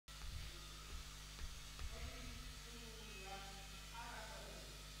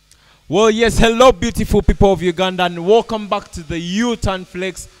Well, yes, hello, beautiful people of Uganda, and welcome back to the U-Turn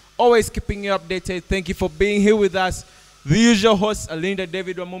Flex. Always keeping you updated. Thank you for being here with us. The usual host, Alinda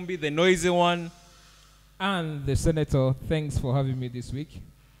David Wamumbi, the noisy one. And the Senator, thanks for having me this week.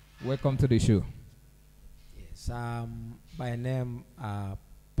 Welcome to the show. Yes, by name,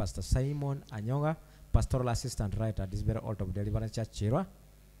 Pastor Simon Anyonga, Pastoral Assistant Writer at this very Altar of Deliverance Church, Chirwa.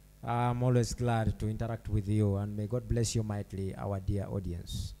 I'm always glad to interact with you, and may God bless you mightily, our dear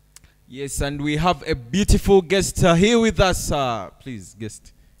audience. Yes, and we have a beautiful guest here with us. Please,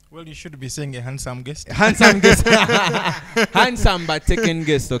 guest. Well, you should be saying a handsome guest. Handsome guest. Handsome but taken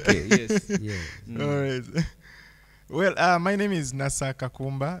guest, okay, yes. Yeah. All right. Well, my name is Nasa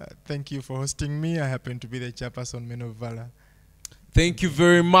Kakumba. Thank you for hosting me. I happen to be the chairperson, Men of Valour. Thank you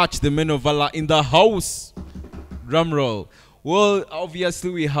very much, the Men of Valour in the house. Drum roll. Well,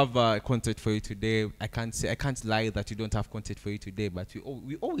 obviously we have content for you today. I can't lie that you don't have content for you today, but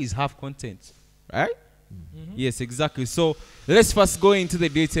we always have content, right? Mm-hmm. Yes, exactly. So let's first go into the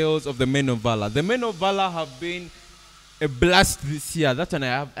details of the Men of Valour. The Men of Valour have been a blast this year. That one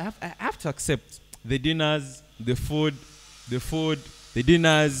I have to accept. The dinners, the food, the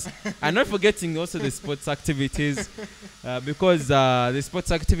dinners, and not forgetting also the sports activities, because the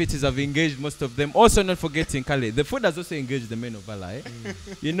sports activities have engaged most of them. Also not forgetting, Kale, the food has also engaged the Men of Valour.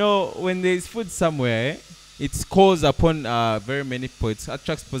 You know, when there is food somewhere, it calls upon very many people. It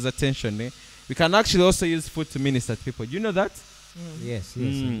attracts people's attention. We can actually also use food to minister to people. Do you know that? Yes,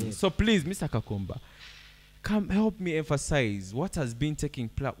 yes. So please, Mr. Kakumba, come help me emphasize what has been taking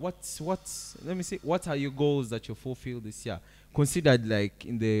place. Let me see, what are your goals that you fulfill this year, considered like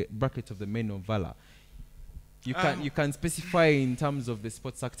in the bracket of the Men of Valour? You can specify in terms of the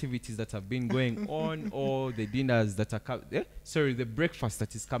sports activities that have been going on, or the dinners that are the breakfast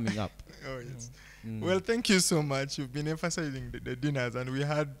that is coming up. Oh yes. Well, thank you so much. You've been emphasizing the dinners, and we've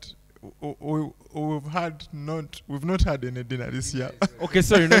not had any dinner this year. Okay,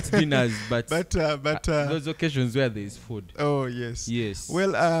 sorry, not dinners, but those occasions where there is food. Oh yes. Yes.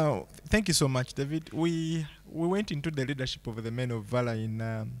 Well, thank you so much, David. We went into the leadership of the Men of Valour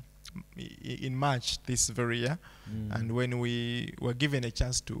in March this very year, and when we were given a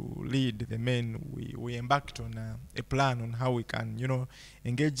chance to lead the men, we embarked on a plan on how we can,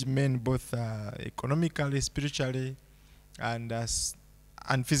 engage men both economically, spiritually, and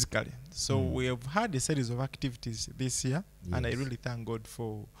physically. So we have had a series of activities this year, and I really thank God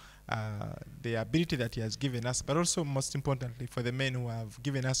for the ability that He has given us, but also most importantly for the men who have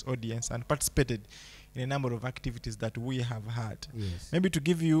given us audience and participated in a number of activities that we have had. Yes. Maybe to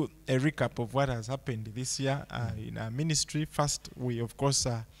give you a recap of what has happened this year in our ministry. First, we of course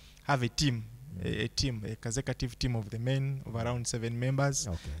have a team, a executive team of the men of around 7 members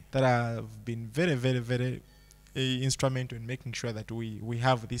that have been very, very, very instrumental in making sure that we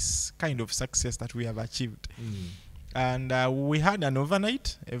have this kind of success that we have achieved. And we had an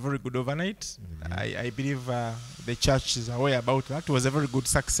overnight, a very good overnight. I believe the church is aware about that. It was a very good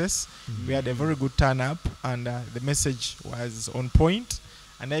success. We had a very good turn up, and the message was on point.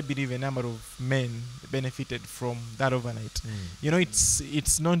 And I believe a number of men benefited from that overnight. You know,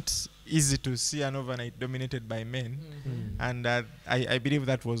 it's not easy to see an overnight dominated by men. And I believe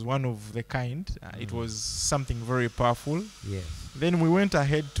that was one of the kind. It was something very powerful. Yes. Then we went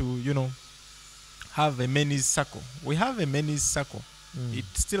ahead to, have a men's circle. We have a men's circle. It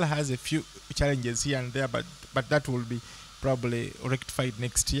still has a few challenges here and there, but that will be probably rectified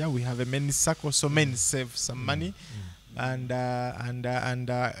next year. We have a men's circle, so men save some money. And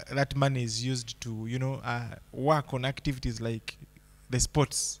that money is used to work on activities like the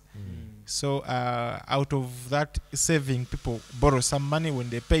sports. So out of that saving, people borrow some money. When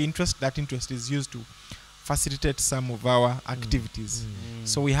they pay interest, that interest is used to facilitate some of our activities.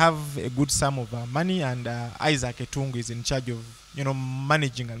 So we have a good sum of our money, and Isaac Etungu is in charge of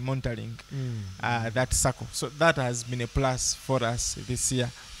managing and monitoring that circle. So that has been a plus for us this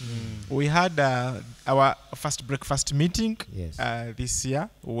year. We had our first breakfast meeting this year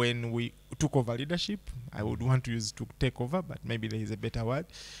when we took over leadership. I would want to use to take over, but maybe there is a better word.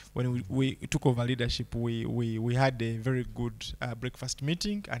 When we took over leadership, we had a very good breakfast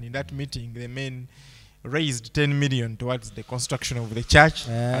meeting, and in that meeting the men raised 10 million towards the construction of the church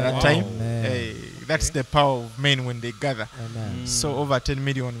at that time. That's the power of men when they gather. So over 10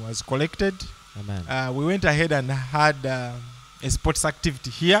 million was collected. We went ahead and had a sports activity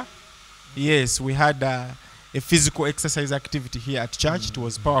here. Yes, we had a physical exercise activity here at church. It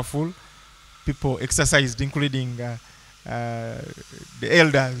was powerful. People exercised, including the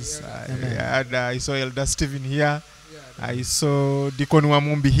elders. I saw Elder Stephen here. I saw Deacon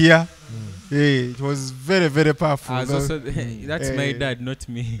Wamumbi here. Yeah, it was very, very powerful. That's my dad, not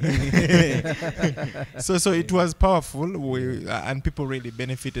me. So it was powerful. And people really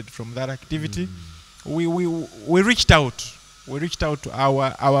benefited from that activity. We reached out. We reached out to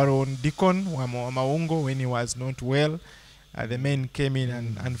our own deacon Maungo when he was not well. The men came in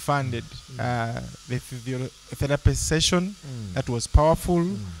and funded the therapy session. That was powerful.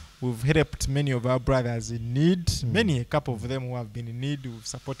 We've helped many of our brothers in need. A couple of them who have been in need. We've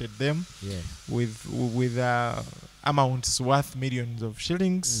supported them with amounts worth millions of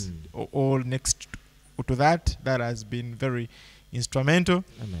shillings. All next to that has been very instrumental.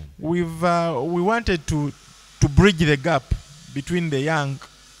 Amen. We wanted to bridge the gap between the young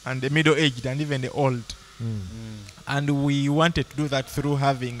and the middle-aged and even the old. And we wanted to do that through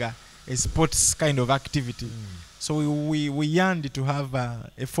having a sports kind of activity. So we yearned to have a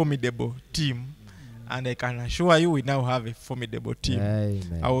formidable team. And I can assure you we now have a formidable team.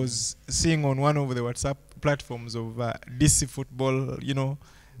 Amen. I was seeing on one of the WhatsApp platforms of DC football,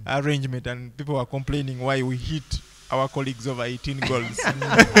 arrangement, and people were complaining why we hit our colleagues over 18 goals.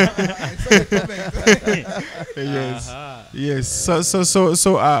 Yes.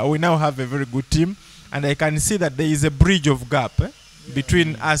 So we now have a very good team, and I can see that there is a bridge of gap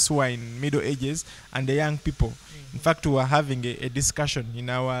between us who are in middle ages and the young people. In fact, we were having a discussion in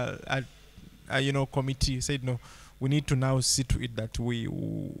our committee. Said no, we need to now see to it that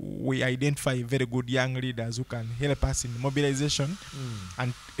we identify very good young leaders who can help us in mobilization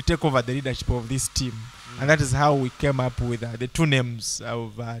and take over the leadership of this team. And that is how we came up with the two names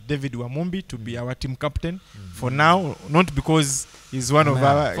of David Wamumbi to be our team captain. For now, not because he's one of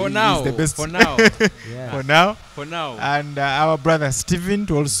our... For now. He's the best. For now. For now. And our brother Stephen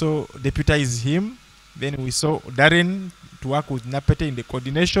to also deputize him. Then we saw Darren to work with Napete in the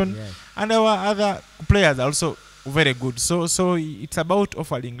coordination. And our other players are also very good. So it's about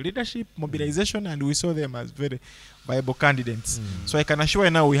offering leadership, mobilization, and we saw them as very viable candidates. So I can assure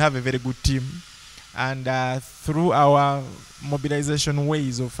you now we have a very good team. And through our mobilization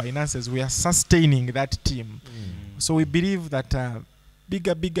ways of finances, we are sustaining that team. So we believe that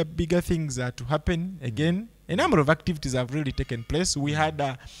bigger things are to happen again. A number of activities have really taken place. We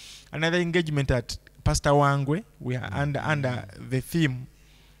had another engagement at Pastor Wangwe. We are under the theme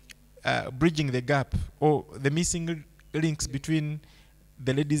bridging the gap or the missing links between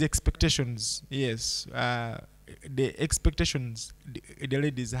the ladies' expectations. Yes, the expectations the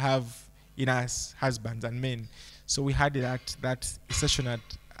ladies have in us, husbands and men. So we had that session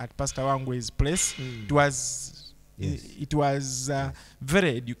at Pastor Wangwe's place. It was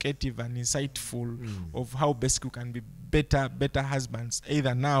very educative and insightful of how best we can be better husbands,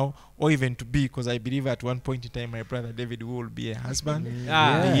 either now or even to be, because I believe at one point in time my brother David will be a husband.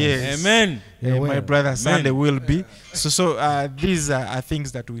 Yes. Amen. My brother Sunday will be. So these are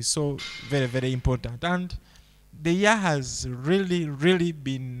things that we saw very, very important. And the year has really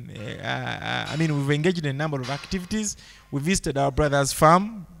been, we've engaged in a number of activities. We visited our brother's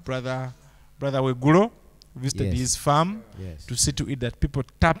farm, Brother Weguro. Visited his farm to see to it that people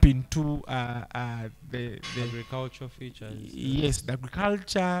tap into the agricultural features. Yes, the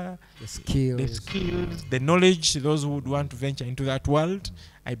agriculture, the skills, the knowledge. Those who would want to venture into that world,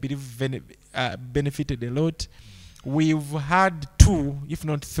 I believe, benefited a lot. We've had 2, if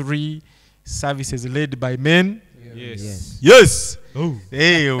not 3, services led by men. Yes. Oh.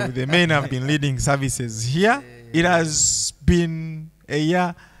 Hey, the men have been leading services here. It has been a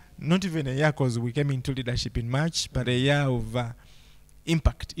year. Not even a year, because we came into leadership in March, but a year of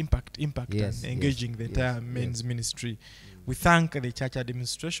impact and engaging the entire men's ministry. We thank the church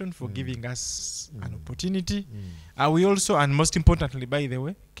administration for giving us an opportunity. We also, and most importantly, by the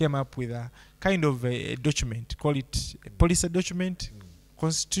way, came up with a kind of a document, call it a policy document,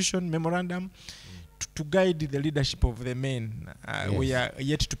 constitution, memorandum, to guide the leadership of the men. We are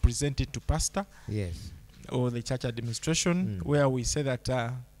yet to present it to pastor or the church administration, where we say that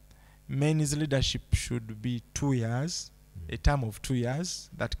men's leadership should be 2 years, a term of 2 years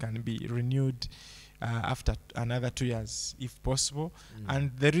that can be renewed after another 2 years if possible.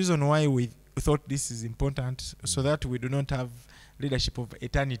 And the reason why we thought this is important, so that we do not have leadership of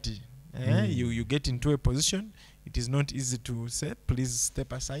eternity. You get into a position, it is not easy to say, please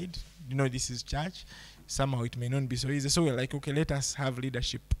step aside. This is church. Somehow it may not be so easy. So we're like, okay, let us have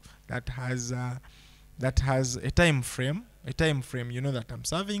leadership that has a time frame, that I'm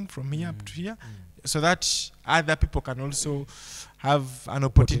serving from here up to here, so that other people can also have an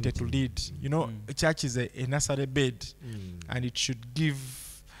opportunity to lead. A church is a nursery bed, and it should give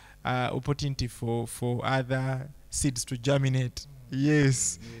opportunity for other seeds to germinate.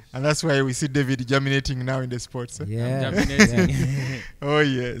 Yes. And that's why we see David germinating now in the sports. Yeah. Germinating. Oh,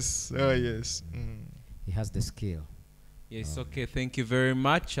 yes. Oh, yes. He has the skill. Yes, okay. Thank you very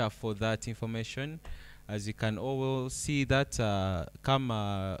much for that information. As you can all see that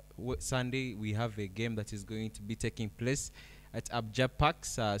come Sunday, we have a game that is going to be taking place at Abja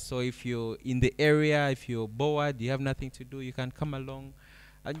Parks. So if you're in the area, if you're bored, you have nothing to do, you can come along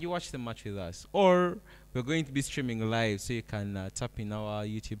and you watch the match with us. Or we're going to be streaming live, so you can tap in our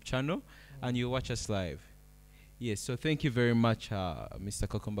YouTube channel and you watch us live. Yes, so thank you very much, Mr.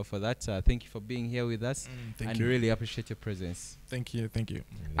 Kakumba, for that. Thank you for being here with us, Thank and you. really appreciate your presence. Thank you. Thank you.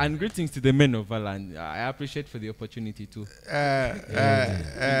 And greetings to the men of Valour. I appreciate for the opportunity too.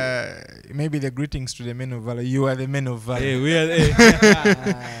 Maybe the greetings to the men of valor. You are the men of valor. Hey, we are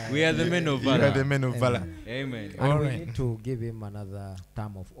we are the men of You are the Valour. men of valor. Amen. And we Alright. need to give him another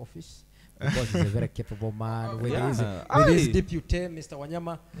term of office because he's a very capable man with, Yeah. with his Aye. deputy, Mr.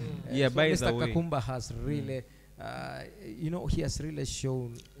 Wanyama. Yeah, So by Mr. the way. Kakumba has really, he has really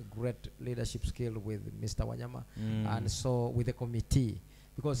shown great leadership skill with Mr. Wanyama and so with the committee,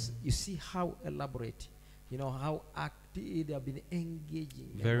 because you see how elaborate, how active they have been engaging.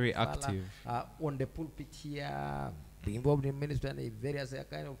 Very Fala, active. on the pulpit here, being involved in ministry and various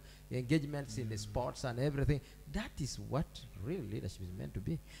kind of engagements in the sports and everything. That is what real leadership is meant to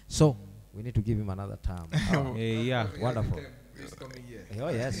be. So we need to give him another term. Yeah. Wonderful. Oh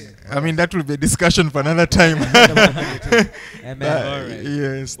yes. I mean, that will be a discussion for another time. Amen. All right.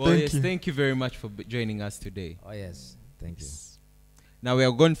 Yes, Well, thank yes, you. thank you very much for joining us today. Oh yes. Thank you. Now we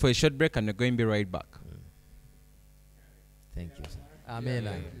are going for a short break and we're going to be right back. Thank you. Sir. Amen.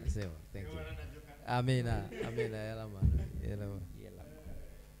 Thank you. Amen. Amen. Yala man. Yala man.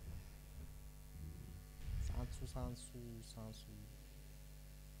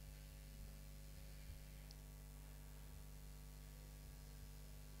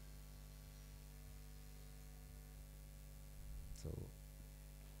 So,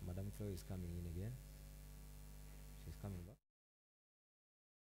 Madam Flo is coming in again. She's coming back.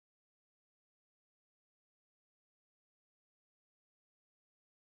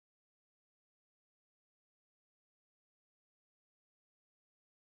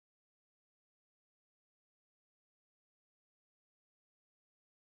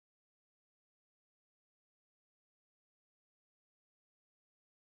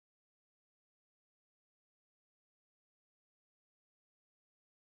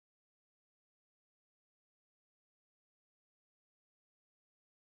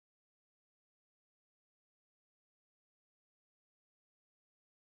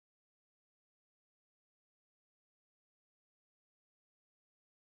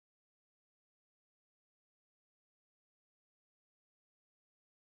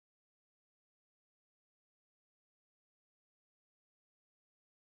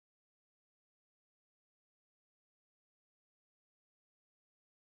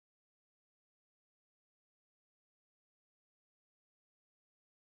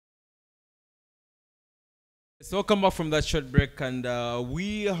 So welcome back from that short break, and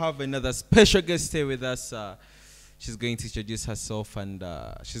we have another special guest here with us. She's going to introduce herself, and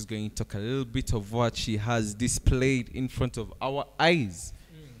she's going to talk a little bit of what she has displayed in front of our eyes.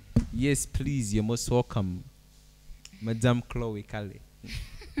 Yes, please, you're most welcome, Madame Chloe Kale.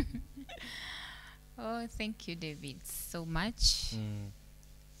 Oh, thank you, David, so much.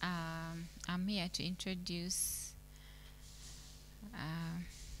 I'm here to introduce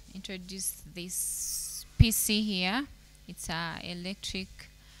this PC here. It's a electric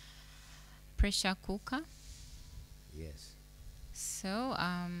pressure cooker. Yes. So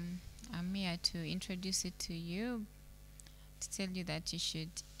I'm here to introduce it to you, to tell you that you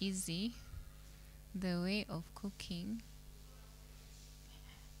should easy the way of cooking.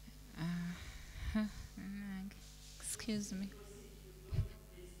 Excuse me.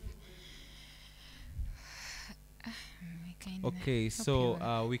 Okay,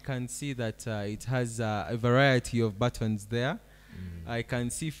 so we can see that it has a variety of buttons there. I can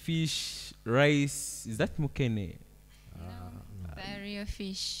see fish, rice. Is that mukene? The Oreo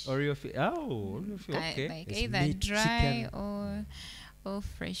fish. Oreo fish. Oh, Oreo fish. Okay. Like It's either meat, dry chicken. or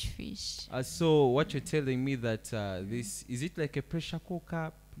fresh fish. So what you're telling me that this is it like a pressure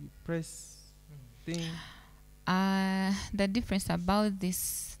cooker press thing? The difference about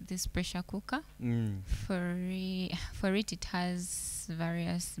this pressure cooker, for it has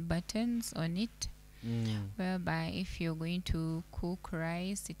various buttons on it, whereby if you're going to cook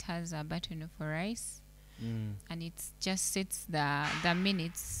rice, it has a button for rice, and it just sets the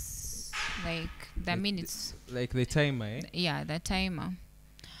minutes, like the minutes. Like the timer, eh? Yeah, the timer.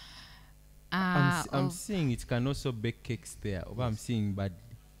 I'm seeing it can also bake cakes there. Yes. I'm seeing, but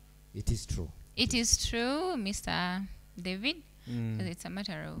it is true. It is true, Mr. David, because it's a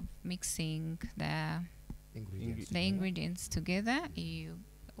matter of mixing the ingredients together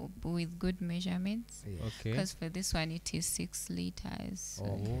with good measurements. Yes. Okay. Because for this one it is 6 liters.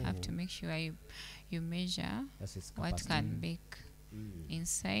 So you have to make sure you measure what can bake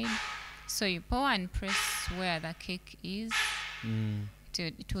inside. So you pour and press where the cake is.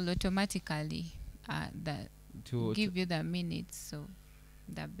 It will automatically give you the minutes. So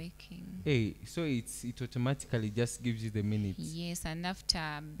the baking. Hey, so it automatically just gives you the minutes. Yes, and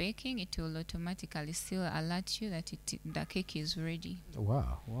after baking, it will automatically still alert you that the cake is ready.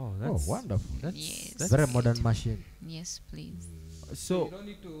 Wow, that's wonderful. That's very modern machine. Yes, please. So you don't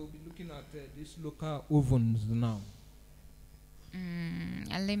need to be looking at these local ovens now.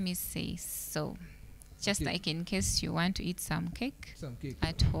 Let me say so. Just like in case you want to eat some cake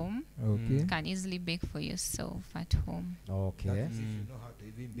at home, you can easily bake for yourself at home. Okay. If you know how to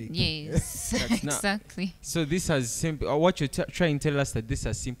even bake. Yes, exactly. So this has what you're trying to tell us, that this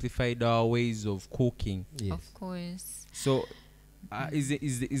has simplified our ways of cooking. Yes. Of course. So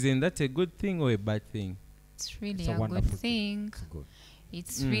isn't that a good thing or a bad thing? It's really It's a a good wonderful thing.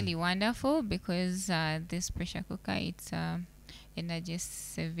 It's really wonderful because this pressure cooker, it's energy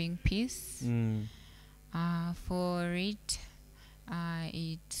saving piece. For it,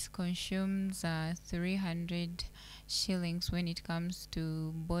 it consumes 300 shillings when it comes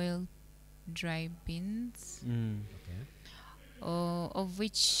to boiled dry beans, of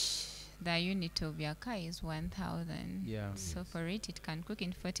which the unit of your car is 1,000. Yeah. So for it can cook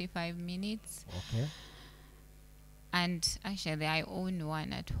in 45 minutes. Okay. And actually, I own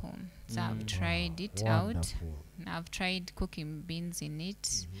one at home. So I've tried it Wonderful. out. I've tried cooking beans in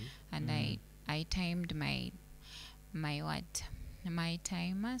it, and I timed my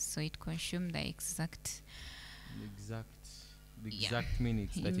timer, so it consumed the exact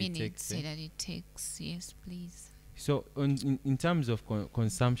minutes that it takes. That it takes. Yes, please. So in terms of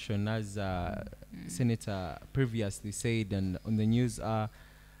consumption, as Senator previously said and on the news,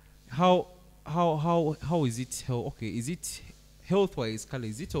 how is it? Is it health-wise, Kala,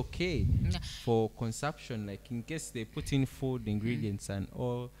 is it okay for consumption? Like in case they put in food ingredients and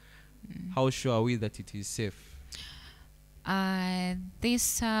all, how sure are we that it is safe?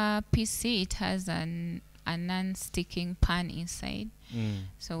 This PC, it has a non-sticking pan inside.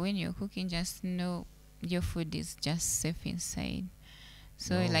 So when you're cooking, just know your food is just safe inside.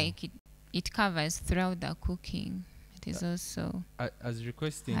 So like it covers throughout the cooking. It is also as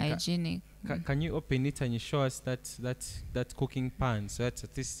requesting hygienic. Can you open it and you show us that cooking pan, so that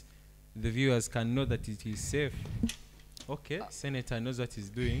at least the viewers can know that it is safe? Okay, Senator knows what he's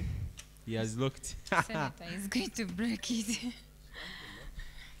doing. He has looked. Senator is going to break it.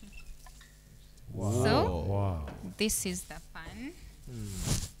 Wow. So this is the pan.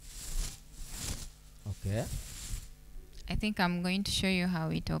 Okay. I think I'm going to show you how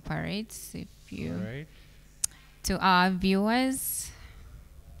it operates. If you Alright. To our viewers.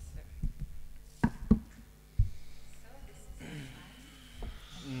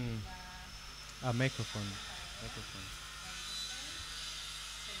 Microphone.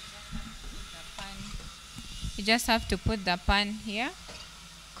 You just have to put the pan here,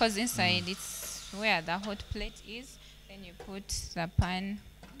 because inside it's where the hot plate is. Then you put the pan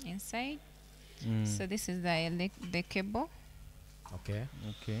inside. So this is the cable. Okay.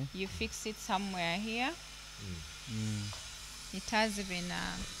 You fix it somewhere here. It has even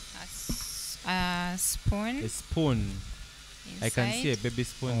a spoon. A spoon. Inside. I can see a baby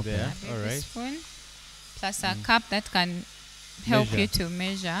spoon there. A baby Alright. spoon. Plus a cup that can help you to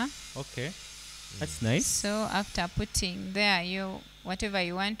measure. Okay. That's nice. So after putting there whatever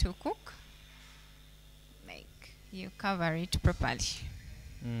you want to cook, like you cover it properly.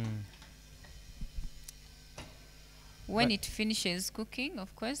 When it finishes cooking,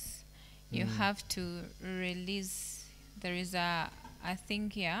 of course, you have to release. There is a thing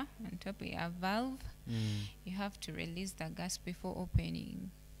here on top, a valve. You have to release the gas before opening,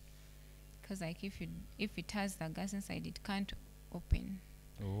 because like if it has the gas inside, it can't open.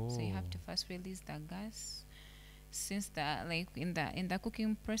 So you have to first release the gas, since in the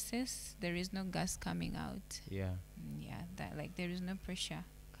cooking process there is no gas coming out. There is no pressure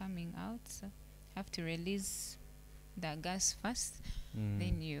coming out, so you have to release the gas first,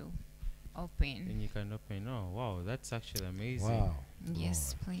 then you open. Then you can open. Oh wow, that's actually amazing. Wow.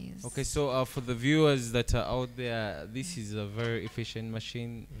 Yes, please. Okay, so for the viewers that are out there, this is a very efficient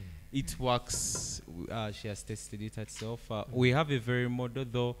machine. It works. She has tested it herself. We have a very model,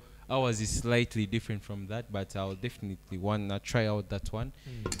 though Ours is slightly different from that, but I'll definitely wanna try out that one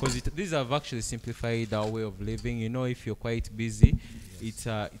because these have actually simplified our way of living. You know, if you're quite busy,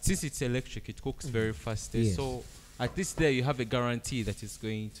 since it's electric, it cooks very fast. Yes. So at least there you have a guarantee that it's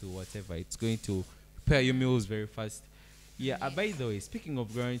going to it's going to prepare your meals very fast. Yeah. By the way, speaking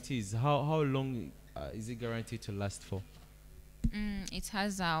of guarantees, how long is it guaranteed to last for? It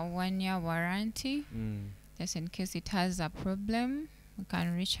has a 1-year warranty. Just in case it has a problem, you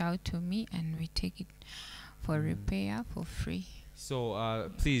can reach out to me and we take it for repair for free. So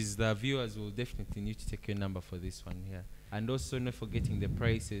please, the viewers will definitely need to take your number for this one here, and also not forgetting the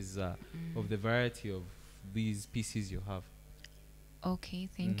prices of the variety of these pieces you have. Okay,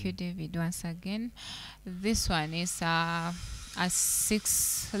 thank you, David. Once again, this one is a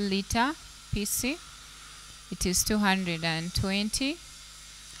 6-liter PC. It is 220,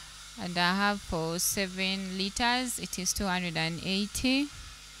 and I have for 7 liters. It is 280.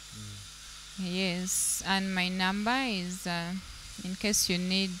 Yes, and my number is in case you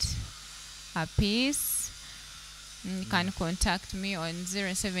need a piece, you can contact me on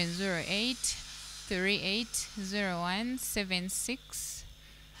 0708 380176.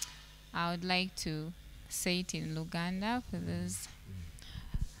 I would like to say it in Luganda for those.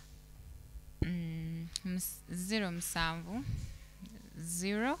 0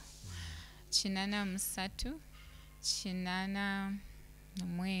 0 chinana musatu chinana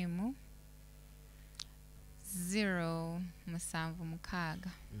mwemu 0 musanvu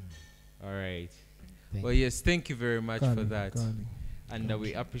mukaga. All right. Thank Well, yes, thank you very much for that. Kindly. And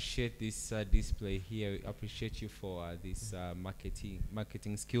we appreciate this display here. We appreciate you for this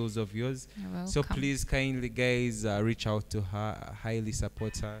marketing skills of yours. You're So welcome. please, kindly, guys, reach out to her. Highly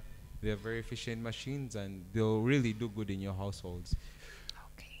support her. They're very efficient machines, and they'll really do good in your households.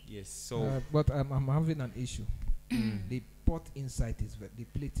 Okay. Yes. So But I'm having an issue. The pot inside the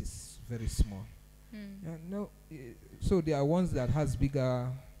plate is very small. No, so there are ones that has bigger.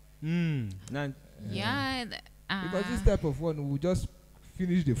 Yeah. Because this type of one will just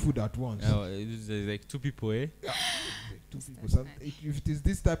finish the food at once. it's like 2 people, eh? Two people. So if it is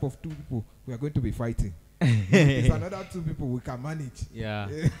this type of 2 people, we are going to be fighting. If it's another 2 people, we can manage. Yeah.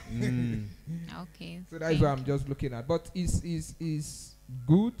 Okay. So that's what I'm just looking at. But is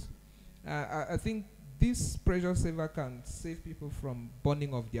good. I think this pressure saver can save people from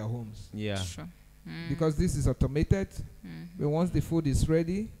burning of their homes. Yeah. Sure. Because this is automated. But once the food is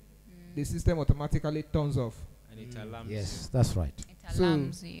ready, the system automatically turns off. And it alarms. Yes, that's right. It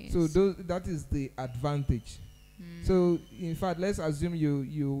alarms, yes. So that is the advantage. So in fact, let's assume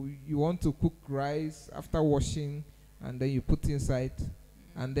you want to cook rice after washing, and then you put inside,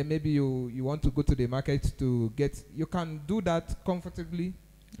 and then maybe you want to go to the market to get. You can do that comfortably,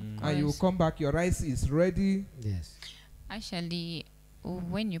 and you will come back. Your rice is ready. Yes. Actually,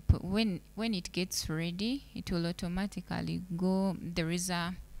 when you when it gets ready, it will automatically go. There is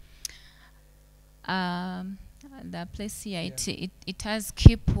the place here. It has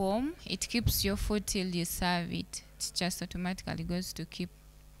keep warm. It keeps your food till you serve it. It just automatically goes to keep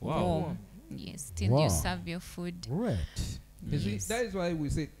warm. Yes, till Wow. you serve your food. Right. You see, Yes. that is why we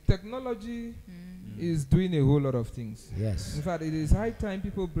say technology is doing a whole lot of things. Yes. In fact, it is high time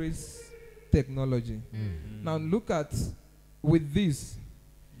people embrace technology. Now look at, with this,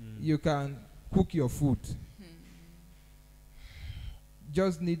 you can cook your food.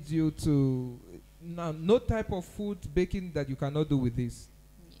 Just needs you to, now no type of food baking that you cannot do with this.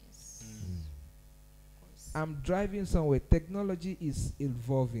 Yes. I'm driving somewhere. Technology is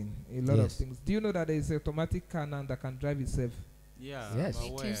evolving a lot of Yes. things. Do you know that there is an automatic cannon that can drive itself Yeah. Yes. I'm It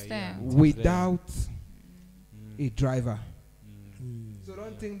aware, is yeah. there. It is without there. a driver? Mm. So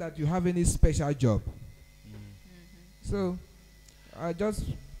don't think that you have any special job. So I just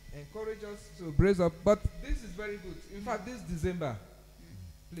encourage us to brace up. But this is very good. In fact, this December,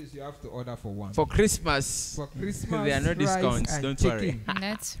 please, you have to order for one. For Christmas. For Christmas, There are no rice discounts, and don't worry. chicken.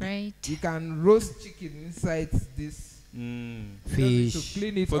 That's right. You can roast chicken inside this. Mm. You don't need Fish. to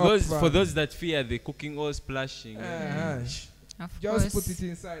clean it For up. those that fear the cooking oil splashing, Of just course. put it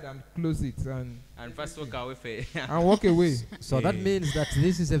inside and close it and first walk away for and walk away. So that Yeah. means that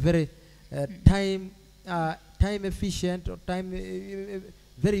this is a very time efficient or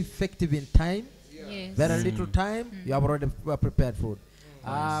very effective in time. Yes. Very little time, you have already prepared food.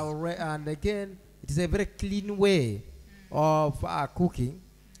 Yes. And again, it is a very clean way of cooking.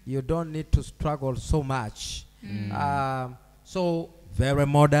 You don't need to struggle so much. So very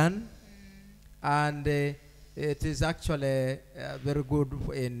modern, and it is actually very good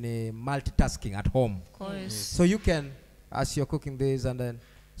in multitasking at home. Of course. So you can, as you're cooking this, and then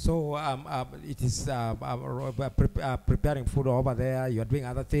So it is preparing food over there. You are doing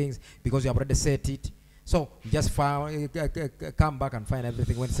other things because you have already set it. So just come back and find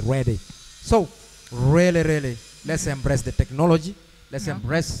everything when it's ready. So really, let's embrace the technology. Let's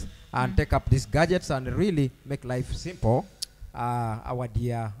embrace and take up these gadgets and really make life simple. Our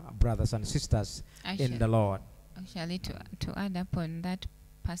dear brothers and sisters in the Lord. Actually, to add up on that,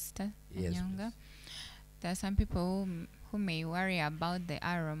 Pastor Nyonga, there are some people who may worry about the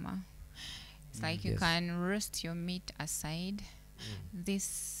aroma. It's like you can roast your meat aside.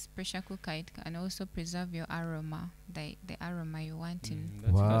 This pressure cooker, it can also preserve your aroma, the aroma you want in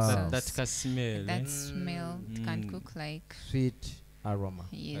that can smell. That smell can cook like sweet aroma.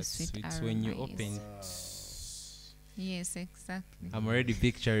 Yes, sweet aroma. When you open. Yes, exactly. I'm already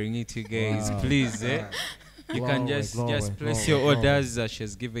picturing it, you guys. Please, you can just place your glory. orders.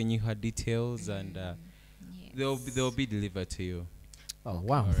 She's given you her details, and they'll be delivered to you. Oh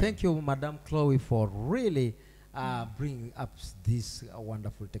wow! Right. Thank you, Madam Chloe, for really bringing up this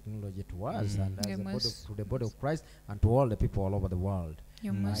wonderful technology to us and as to the body of Christ and to all the people all over the world.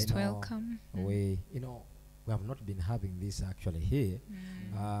 You're most welcome. We have not been having this actually here,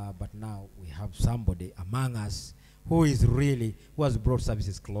 but now we have somebody among us who has brought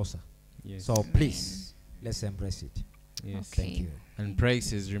services closer. Yes. So please, let's embrace it. Yes. Okay. Thank you. And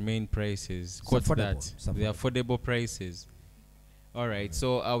prices remain prices. Quote that. The affordable prices. All right.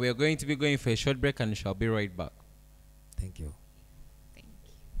 So we are going to be going for a short break and shall be right back. Thank you. Thank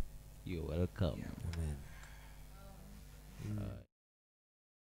you. You're welcome. Amen.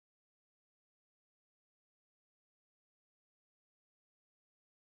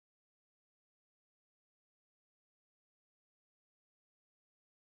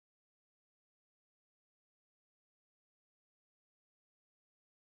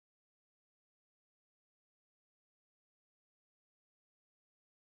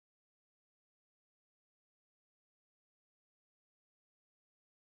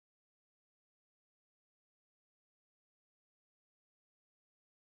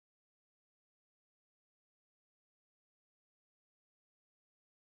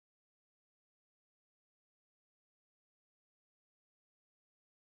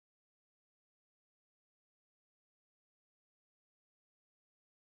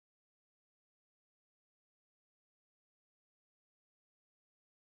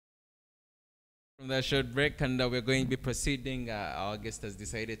 From that short break, and we're going to be proceeding. Our guest has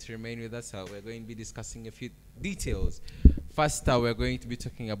decided to remain with us. We're going to be discussing a few details. First, we're going to be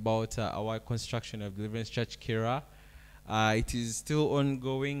talking about our construction of Deliverance Church Kira. It is still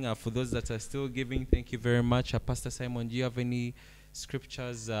ongoing. For those that are still giving, thank you very much. Pastor Simon, do you have any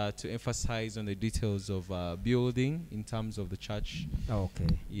scriptures to emphasize on the details of building in terms of the church?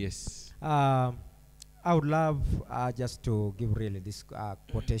 Okay. Yes. I would love just to give really this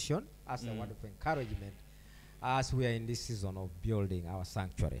quotation as a word of encouragement as we are in this season of building our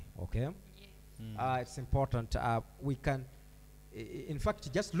sanctuary, okay? It's important. We can, in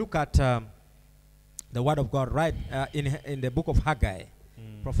fact, just look at the word of God right in the book of Haggai,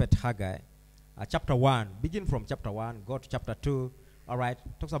 Prophet Haggai, chapter 1. Begin from chapter 1, go to chapter 2, all right?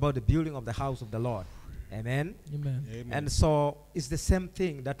 Talks about the building of the house of the Lord. Amen? Amen. And so it's the same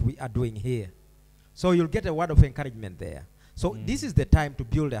thing that we are doing here. So you'll get a word of encouragement there. So this is the time to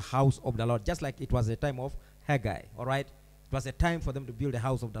build a house of the Lord, just like it was the time of Haggai, all right? It was a time for them to build a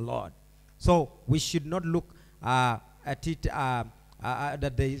house of the Lord. So we should not look at it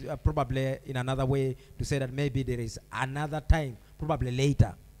that there is probably in another way to say that maybe there is another time, probably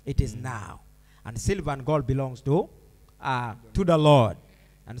later. It is now. And silver and gold belongs to the Lord.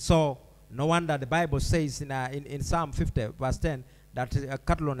 And so no wonder the Bible says in Psalm 50 verse 10 that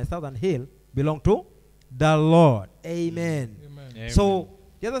cattle on 1,000 hill belong to the Lord. Amen. Amen. So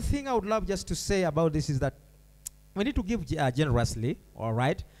the other thing I would love just to say about this is that we need to give generously, all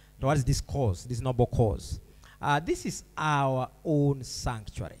right, towards this cause, this noble cause. This is our own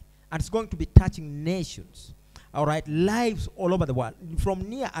sanctuary, and it's going to be touching nations, all right, lives all over the world, from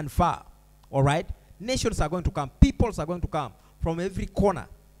near and far, all right. Nations are going to come, peoples are going to come from every corner,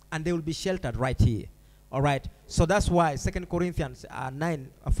 and they will be sheltered right here. All right, so that's why 2 Corinthians 9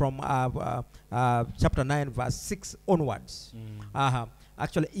 from chapter 9 verse 6 onwards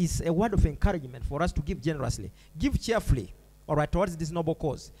actually is a word of encouragement for us to give generously, give cheerfully, all right, towards this noble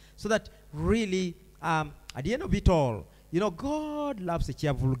cause, so that really at the end of it all, God loves a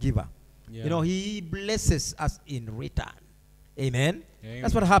cheerful giver. Yeah. He blesses us in return. Amen.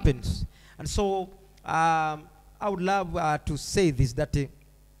 That's what happens. And so I would love to say this, that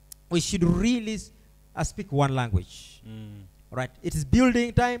we should really speak one language. All right. It is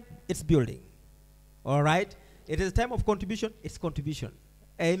building time. It's building. All right. It is a time of contribution. It's contribution.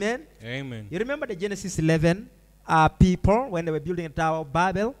 Amen. Amen. You remember the Genesis 11 people when they were building the Tower of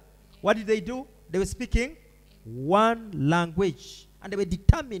Babel? What did they do? They were speaking one language, and they were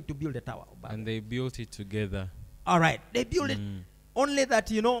determined to build the Tower of Babel. And they built it together. All right, they built it. Only that,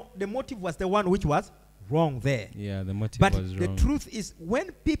 you know, the motive was the one which was wrong there. Yeah, the motive But was the wrong. truth is,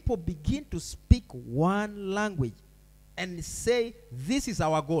 when people begin to speak one language and say, this is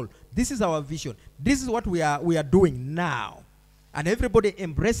our goal, this is our vision, this is what we are doing now, and everybody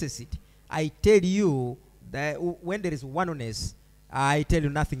embraces it, I tell you that when there is oneness, I tell you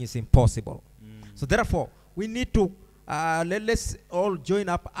nothing is impossible. So therefore, we need to let's all join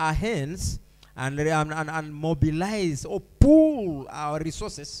up our hands and mobilize or pool our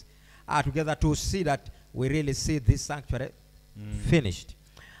resources together to see that we really see this sanctuary finished.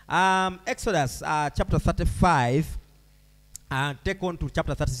 Exodus chapter 35 and take on to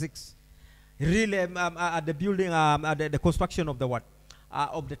chapter 36. Really, at the building, the construction of the what?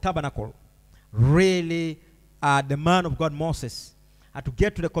 Of the tabernacle. Really, the man of God, Moses, to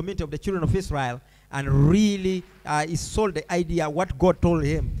get to the community of the children of Israel and really he sold the idea what God told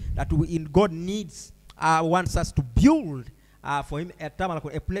him, that God needs, wants us to build for him a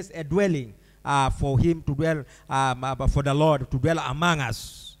tabernacle, a place, a dwelling for him to dwell, for the Lord to dwell among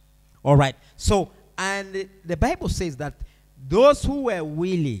us. All right. So, and the Bible says that those who were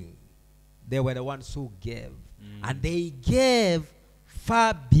willing, they were the ones who gave. And they gave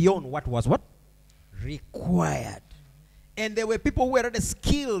far beyond what was what? Required. And there were people who were already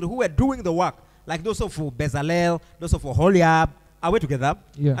skilled, who were doing the work, like those of Bezalel, those of Oholiab. Are we together?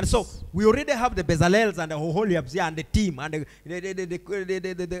 Yes. And so we already have the Bezalels and the Oholiabs here and the team and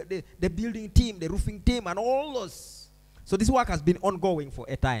the building team, the roofing team, and all those. So this work has been ongoing for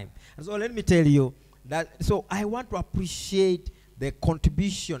a time. And so let me tell you that. So I want to appreciate the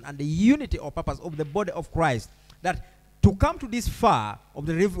contribution and the unity of purpose of the body of Christ. That to come to this far of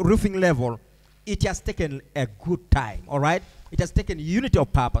the roofing level, it has taken a good time, all right? It has taken unity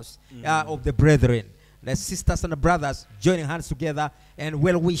of purpose of the brethren, the sisters and the brothers joining hands together, and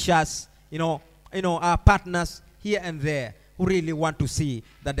well-wishers, our partners here and there who really want to see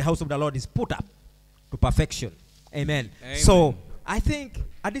that the house of the Lord is put up to perfection. Amen. Amen. So I think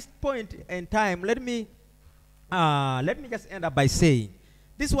at this point in time, let me just end up by saying,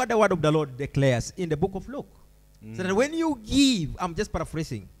 this is what the word of the Lord declares in the book of Luke. So that when you give, I'm just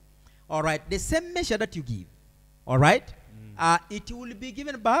paraphrasing, all right, the same measure that you give, all right, it will be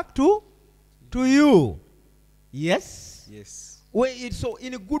given back to you. Yes? Yes. So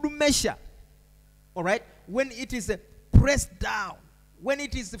in a good measure, all right, when it is pressed down, when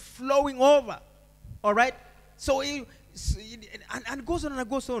it is flowing over, all right, so and goes on and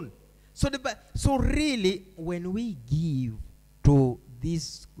goes on. So really, when we give to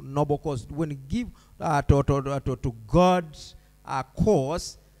this noble cause, when we give to God's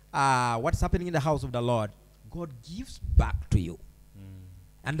cause, what's happening in the house of the Lord, God gives back to you.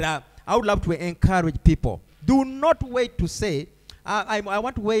 And I would love to encourage people, do not wait to say, I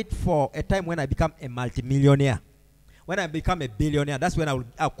want to wait for a time when I become a multimillionaire. When I become a billionaire, that's when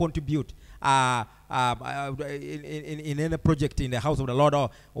I'll contribute in any project in the house of the Lord or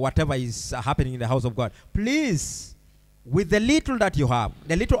whatever is happening in the house of God. Please, with the little that you have,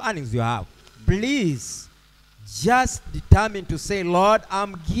 the little earnings you have, please just determine to say, Lord,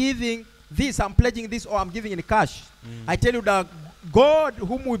 I'm giving this, I'm pledging this, or I'm giving in cash. I tell you that God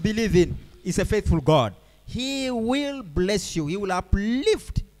whom we believe in is a faithful God. He will bless you. He will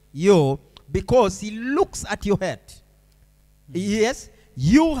uplift you because he looks at your heart. Yes,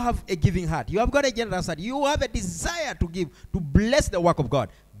 you have a giving heart. You have got a generous heart. You have a desire to give, to bless the work of God.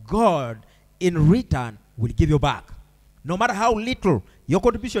 God, in return, will give you back. No matter how little your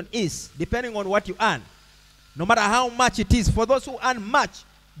contribution is, depending on what you earn, no matter how much it is, for those who earn much,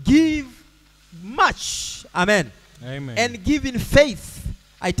 give much. Amen. Amen. And give in faith.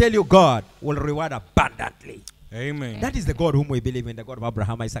 I tell you, God will reward abundantly. Amen. That is the God whom we believe in, the God of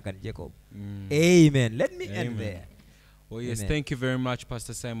Abraham, Isaac, and Jacob. Amen. Let me end there. Well, yes, Amen. thank you very much,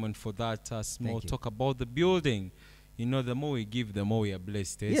 Pastor Simon, for that small talk about the building. You know, the more we give, the more we are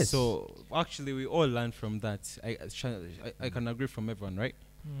blessed. Yes. So, actually, we all learn from that. I can agree from everyone, right?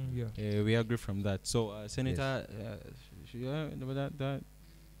 Yeah. We agree from that. So, Senator,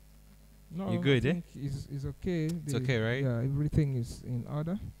 No, you good, I think it's okay. It's okay, right? Yeah, everything is in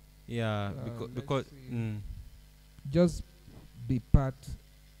order. Yeah, because Just be part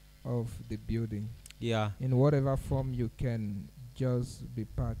of the building. yeah, In whatever form you can, just be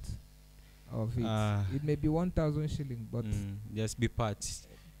part of it. It may be 1,000 shilling, but just be part.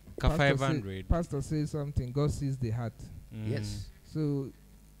 Pastor 500. Pastor says something. God sees the heart. Yes. So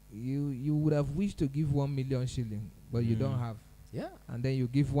you would have wished to give 1 million shilling, but you don't have. Yeah. And then you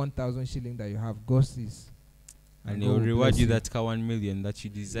give 1,000 shilling that you have, God sees. And God he'll will reward bless you that 1 million that you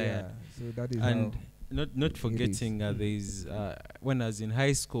desired. Yeah, so that is And how not forgetting, there's when I was in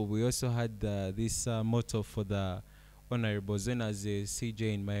high school, we also had this motto for the honorables. When I was a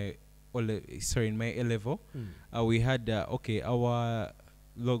CJ in my in my A level, we had our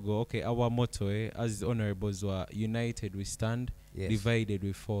logo, our motto as honorables were united we stand, divided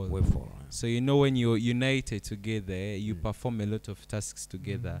we fall. So you know, when you're united together, you perform a lot of tasks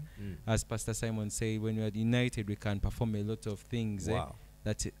together. As Pastor Simon said, when we are united, we can perform a lot of things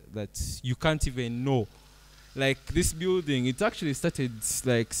that you can't even know. Like this building, it actually started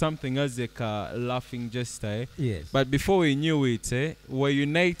like something as like a laughing gesture. Yes. But before we knew it, we're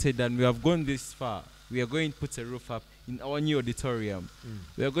united and we have gone this far. We are going to put a roof up in our new auditorium.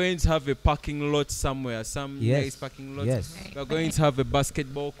 We are going to have a parking lot somewhere, nice parking lot. Yes. We are going to have a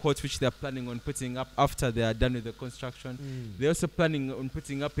basketball court, which they are planning on putting up after they are done with the construction. They're also planning on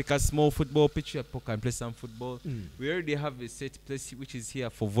putting up a small football pitch where people can play some football. We already have a set place which is here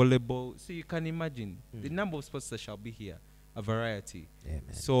for volleyball. So you can imagine the number of sports that shall be here, a variety.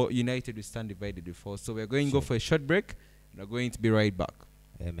 Amen. So united we stand, divided we fall. So we're going to go for a short break. We're going to be right back.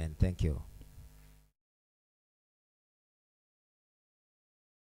 Amen. Thank you.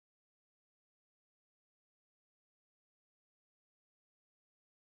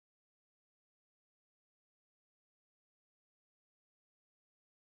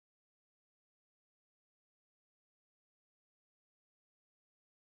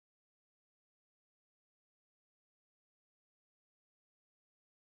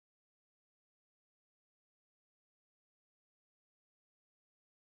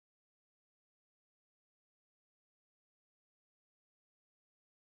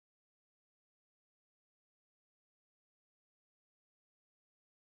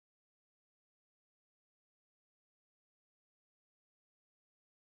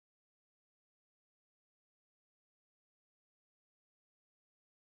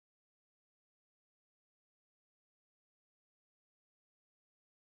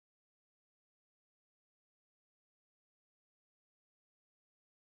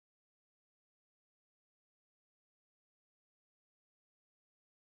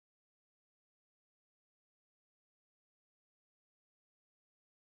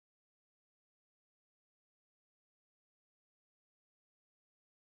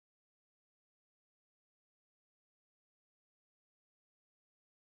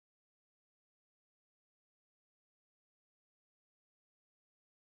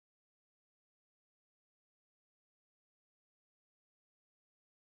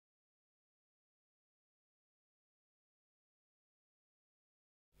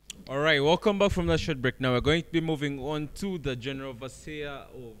 All right, welcome back from that short break. Now we're going to be moving on to the general overseer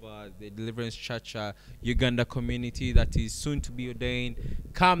of the Deliverance Church Uganda community that is soon to be ordained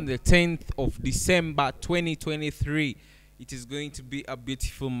come the 10th of December 2023. It is going to be a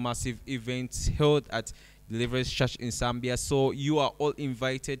beautiful, massive event held at Deliverance Church in Zambia. So you are all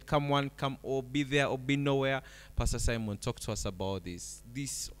invited. Come one, come all, be there or be nowhere. Pastor Simon, talk to us about this.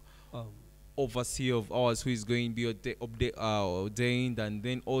 This overseer of ours who is going to be ordained, and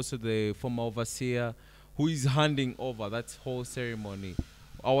then also the former overseer who is handing over that whole ceremony.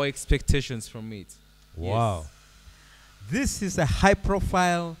 Our expectations from it. Wow. Yes. This is a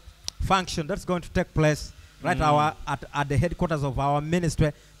high-profile function that's going to take place right at the headquarters of our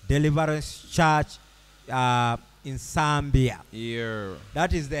ministry, Deliverance Church in Zambia. Yeah.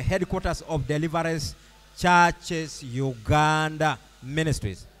 That is the headquarters of Deliverance Churches Uganda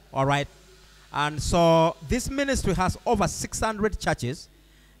Ministries. All right. And so this ministry has over 600 churches.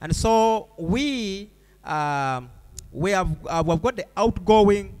 And so we've got the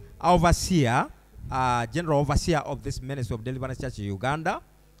outgoing overseer, general overseer of this ministry of Deliverance Church Uganda.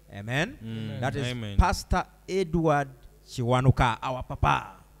 Amen. That is Pastor Edward Chiwanuka, our papa,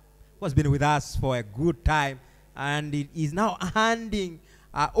 who has been with us for a good time. And he is now handing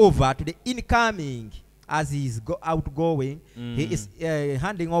over to the incoming as he is outgoing. He is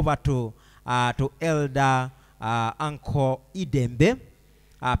handing over to Elder Uncle Idembe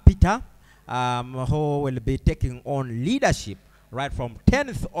Peter, who will be taking on leadership right from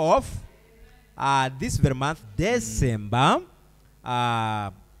 10th of this very month, December,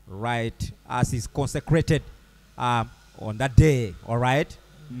 right as is consecrated on that day. All right.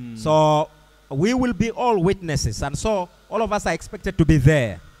 So we will be all witnesses, and so all of us are expected to be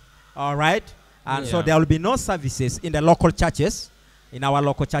there. All right. And so there will be no services in the local churches, in our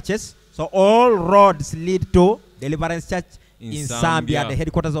local churches. So all roads lead to Deliverance Church in Zambia, the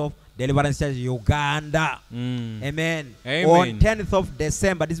headquarters of Deliverance Church Uganda. Amen. On 10th of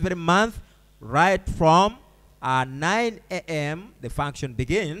December, this very month, right from 9 a.m. the function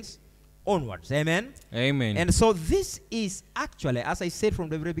begins onwards. Amen. Amen. And so this is actually, as I said from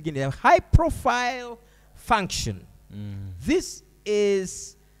the very beginning, a high-profile function. This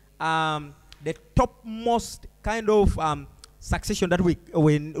is the topmost kind of succession that we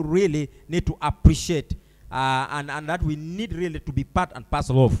really need to appreciate, and that we need really to be part and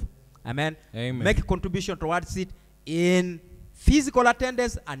parcel of. Amen. Amen. Make a contribution towards it in physical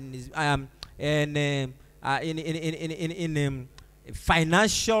attendance and in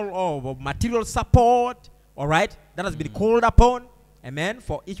financial or material support. All right, that has been called upon. Amen.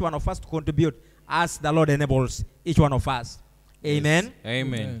 For each one of us to contribute as the Lord enables each one of us. Amen. Yes.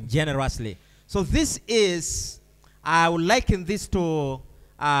 Amen. Generously. So this is, I would liken this to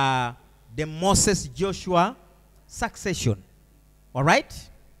the Moses-Joshua succession. All right?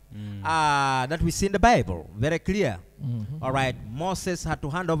 That we see in the Bible. Very clear. All right. Moses had to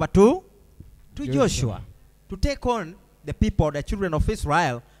hand over to Joshua to take on the people, the children of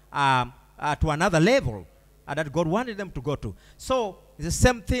Israel, to another level that God wanted them to go to. So it's the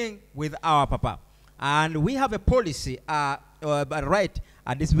same thing with our Papa. And we have a policy, right,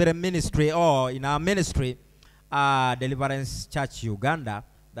 at this very ministry, or in our ministry, Deliverance Church Uganda,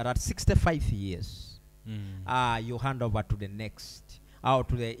 that at 65 years, you hand over to the next, or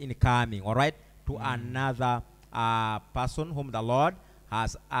to the incoming, all right, to another person whom the Lord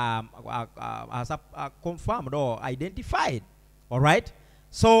has confirmed or identified, all right?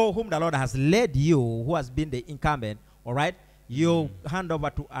 So whom the Lord has led you, who has been the incumbent, all right, you hand over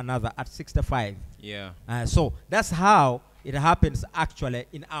to another at 65. Yeah. So that's how it happens actually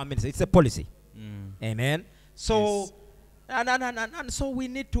in our ministry. It's a policy. Amen. So, Yes. and so we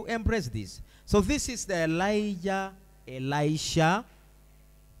need to embrace this. So this is the Elisha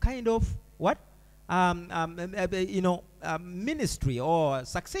kind of what? Ministry or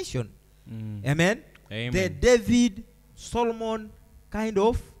succession. Amen. Amen. The David, Solomon kind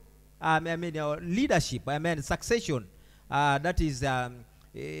of leadership. Succession. That is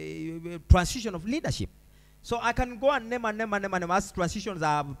transition of leadership. So I can go and name as transitions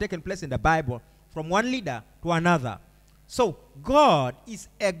have taken place in the Bible from one leader to another. So God is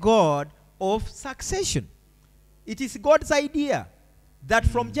a God of succession. It is God's idea that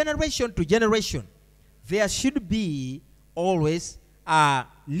from generation to generation there should be always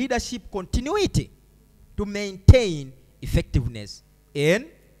leadership continuity to maintain effectiveness in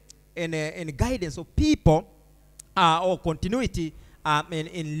guidance of people, or continuity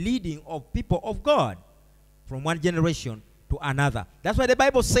in leading of people of God from one generation to another. That's why the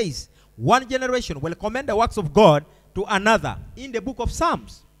Bible says one generation will commend the works of God to another in the book of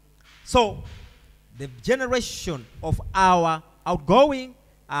Psalms. So the generation of our outgoing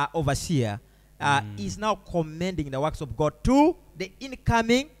overseer is now commending the works of God to the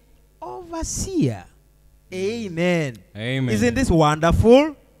incoming overseer. Amen. Amen. Isn't this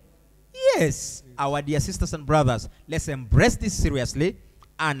wonderful? Yes. Our dear sisters and brothers, let's embrace this seriously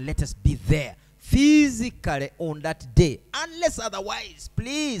and let us be there physically on that day. Unless otherwise,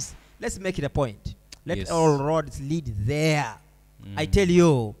 please, let's make it a point. Let all roads lead there. I tell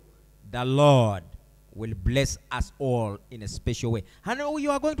you, the Lord will bless us all in a special way. And you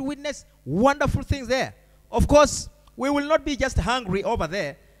are going to witness wonderful things there. Of course, we will not be just hungry over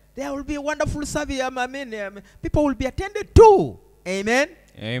there. There will be a wonderful service. People will be attended to. Amen.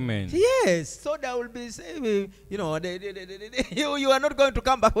 Amen. Yes. So there will be, you are not going to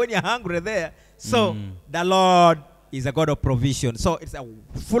come back when you're hungry there. So the Lord is a God of provision. So it's a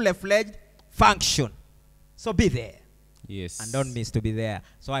fully fledged function. So be there. Yes. And don't miss to be there.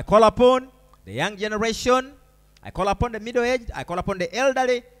 So I call upon the young generation. I call upon the middle-aged. I call upon the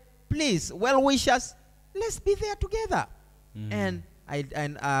elderly. Please, well-wishers, let's be there together. And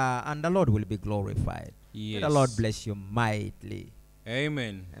the Lord will be glorified. Yes. May the Lord bless you mightily.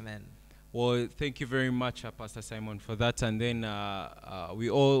 Amen. Amen. Well, thank you very much, Pastor Simon, for that. And then we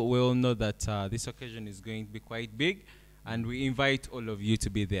all know that this occasion is going to be quite big, and we invite all of you to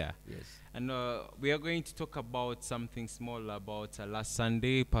be there. Yes. And we are going to talk about something small about last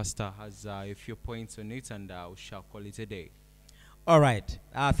Sunday. Pastor has a few points on it, and we shall call it a day. All right.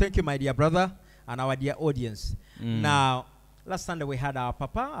 Thank you, my dear brother, and our dear audience. Now, last Sunday we had our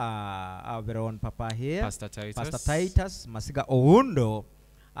Papa, our very own Papa here, Pastor Titus. Pastor Titus Masiga Oundo,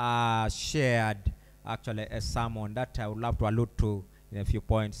 shared actually a sermon that I would love to allude to in a few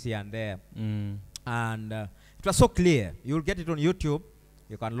points here and there. And it was so clear. You'll get it on YouTube.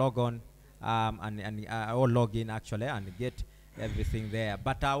 You can log on or log in actually and get everything there.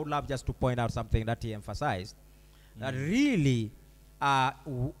 But I would love just to point out something that he emphasized, that really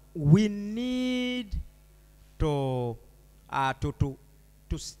we need to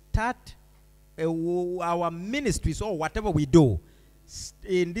start our ministries or whatever we do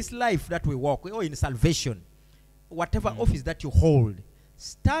in this life that we walk, or in salvation, whatever office that you hold,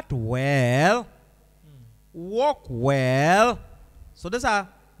 start well, walk well. So those are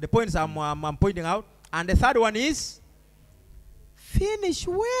the points I'm pointing out. And the third one is finish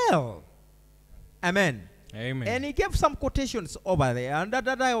well. Amen. Amen. And he gave some quotations over there, and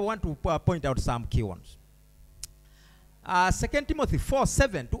that I want to point out some key ones. 2 Timothy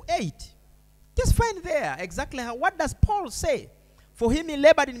 4:7-8. Just find there exactly what does Paul say. For him, he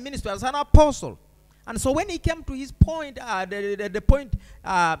labored in ministry as an apostle. And so when he came to his point, the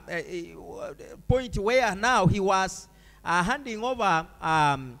point where now he was handing over,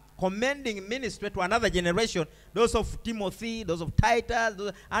 commending ministry to another generation, those of Timothy, those of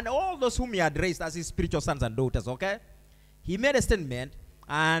Titus, and all those whom he had raised as his spiritual sons and daughters, okay? He made a statement,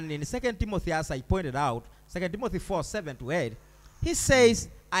 and in 2 Timothy, as I pointed out, 2 Timothy 4:7-8, he says,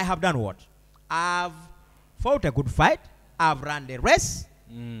 I have done what? I've fought a good fight, I've run the race,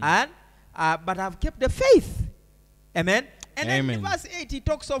 and but I've kept the faith. Amen. And then in verse 8, he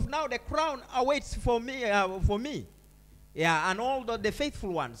talks of now the crown awaits for me, yeah, and all the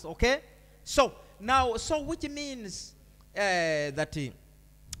faithful ones. Okay, so now, which means that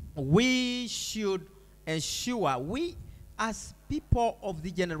we should ensure, we as people of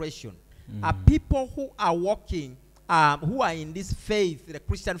the generation are people who are walking, who are in this faith, the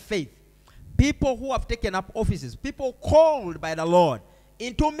Christian faith, people who have taken up offices, people called by the Lord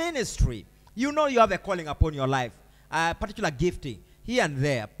into ministry. You know you have a calling upon your life, a particular gifting here and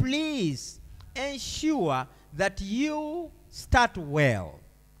there. Please ensure that you start well,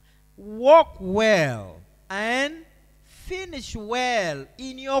 walk well, and finish well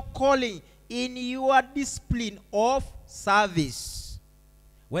in your calling, in your discipline of service.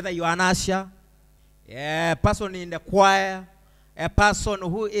 Whether you are an usher, a person in the choir, a person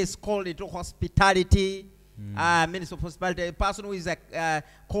who is called into hospitality, minister of hospitality, a person who is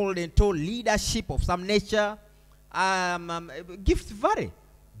called into leadership of some nature. Gifts vary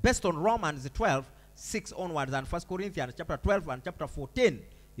based on Romans 12:6 onwards, and 1 Corinthians chapter 12 and chapter 14.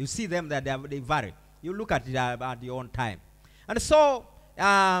 You see them that they vary. You look at it at your own time. And so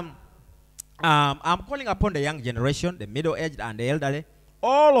I'm calling upon the young generation, the middle-aged and the elderly,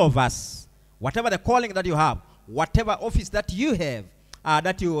 all of us, whatever the calling that you have, whatever office that you have,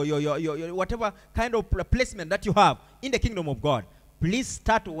 that you whatever kind of placement that you have in the kingdom of God, please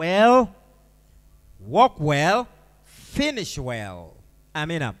start well, walk well, finish well.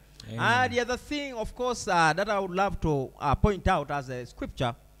 Amen. The other thing, of course, that I would love to point out as a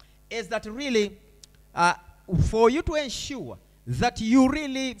scripture is that really, for you to ensure that you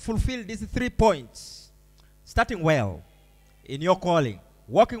really fulfill these 3 points, starting well in your calling,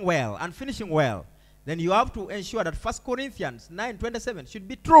 walking well, and finishing well, then you have to ensure that 1 Corinthians 9:27 should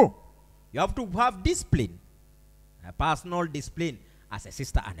be true. You have to have discipline, a personal discipline as a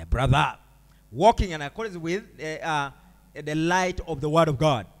sister and a brother, walking in accordance with the light of the Word of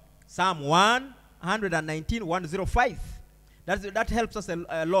God. Psalm 119:105. That helps us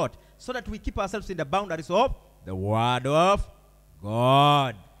a lot, so that we keep ourselves in the boundaries of the Word of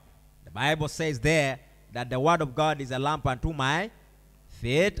God. The Bible says there that the Word of God is a lamp unto my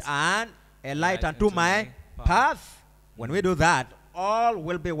feet and a light unto my path. When we do that, all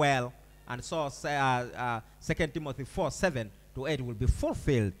will be well. And so 2 Timothy 4:7-8 will be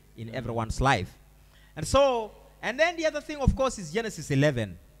fulfilled in everyone's life. And so, and then the other thing, of course, is Genesis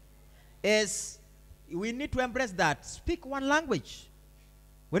 11. Is we need to embrace that. Speak one language.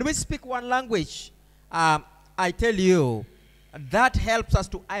 When we speak one language, I tell you, that helps us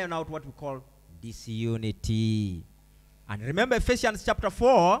to iron out what we call disunity. And remember Ephesians chapter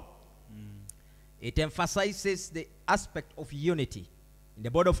 4, it emphasizes the aspect of unity in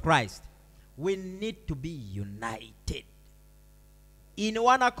the body of Christ. We need to be united in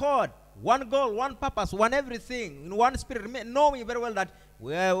one accord, one goal, one purpose, one everything, in one spirit, knowing very well that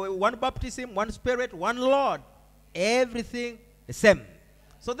we are one baptism, one spirit, one Lord, everything the same.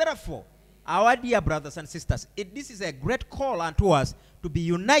 So therefore, our dear brothers and sisters, this is a great call unto us to be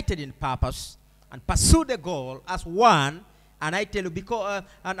united in purpose and pursue the goal as one. And I tell you, because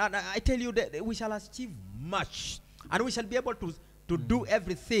I tell you that we shall achieve much, and we shall be able to do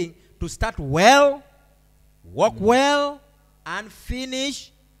everything, to start well, walk well, and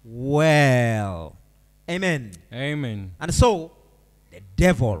finish well. Amen. Amen. And so the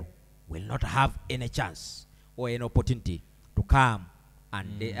devil will not have any chance or any opportunity to come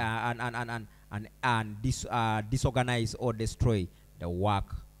and disorganize or destroy the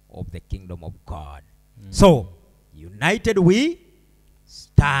work of the kingdom of God. So, united we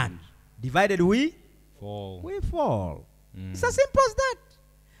stand. Divided we fall. We fall. It's as simple as that.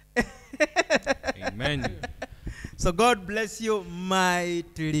 Amen. So God bless you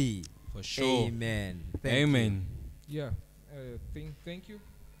mightily. For sure. Amen. Thank Amen. Yeah. Thank you.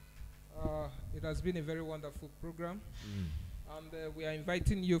 It has been a very wonderful program. And we are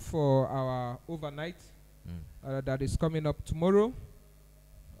inviting you for our overnight that is coming up tomorrow.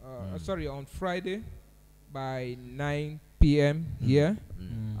 Sorry, on Friday by 9 p.m. here.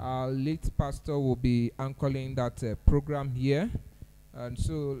 Our late pastor will be anchoring that program here. And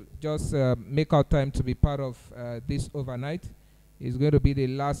so just make our time to be part of this overnight. It's going to be the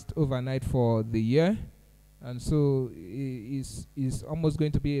last overnight for the year. And so it's almost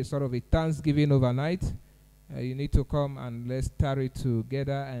going to be a sort of a Thanksgiving overnight. You need to come and let's tarry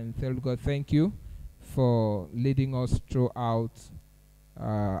together and tell God thank you for leading us throughout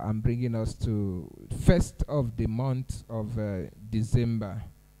and bringing us to first of the month of December.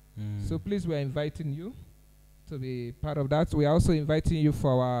 So please, we're inviting you to be part of that. We're also inviting you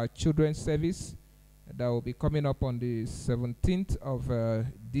for our children's service that will be coming up on the 17th of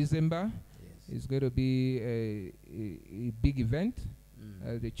December. It's going to be a big event.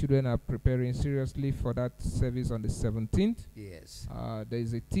 The children are preparing seriously for that service on the 17th. Yes. There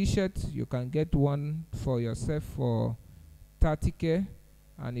is a T-shirt. You can get one for yourself for 30K.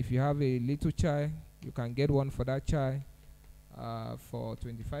 And if you have a little child, you can get one for that child for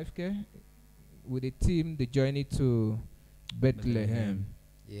 25K. With the team, the journey to Bethlehem.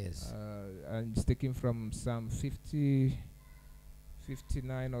 Yes. And it's taken from Psalm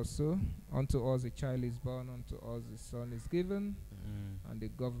 59 or so. Unto us a child is born, unto us a son is given, and the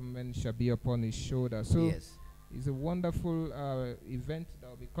government shall be upon his shoulder. So it's a wonderful event that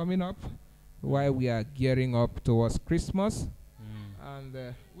will be coming up while we are gearing up towards Christmas. And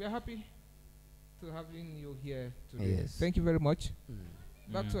we are happy to having you here today. Yes. Thank you very much.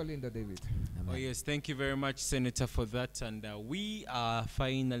 Back to Alinda David. Oh yes, thank you very much, Senator, for that. And we are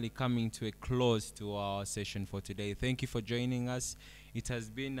finally coming to a close to our session for today. Thank you for joining us. It has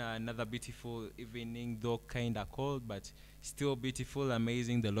been another beautiful evening, though kind of cold, but still beautiful,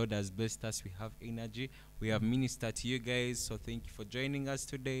 amazing. The Lord has blessed us. We have energy. We have ministered to you guys. So thank you for joining us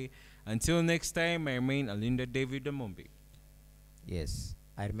today. Until next time, I remain Alinda David Omombi. Yes.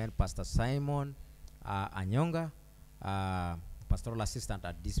 I remain Pastor Simon Anyonga, pastoral assistant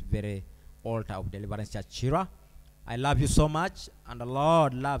at this very altar of Deliverance Church, Chira. I love you so much, and the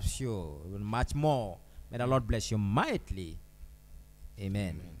Lord loves you much more. May the Lord bless you mightily.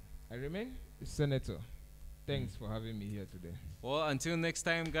 Amen. I remain Senator. Thanks for having me here today. Well, until next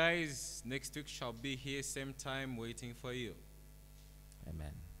time, guys, next week shall be here, same time, waiting for you.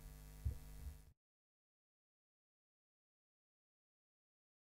 Amen.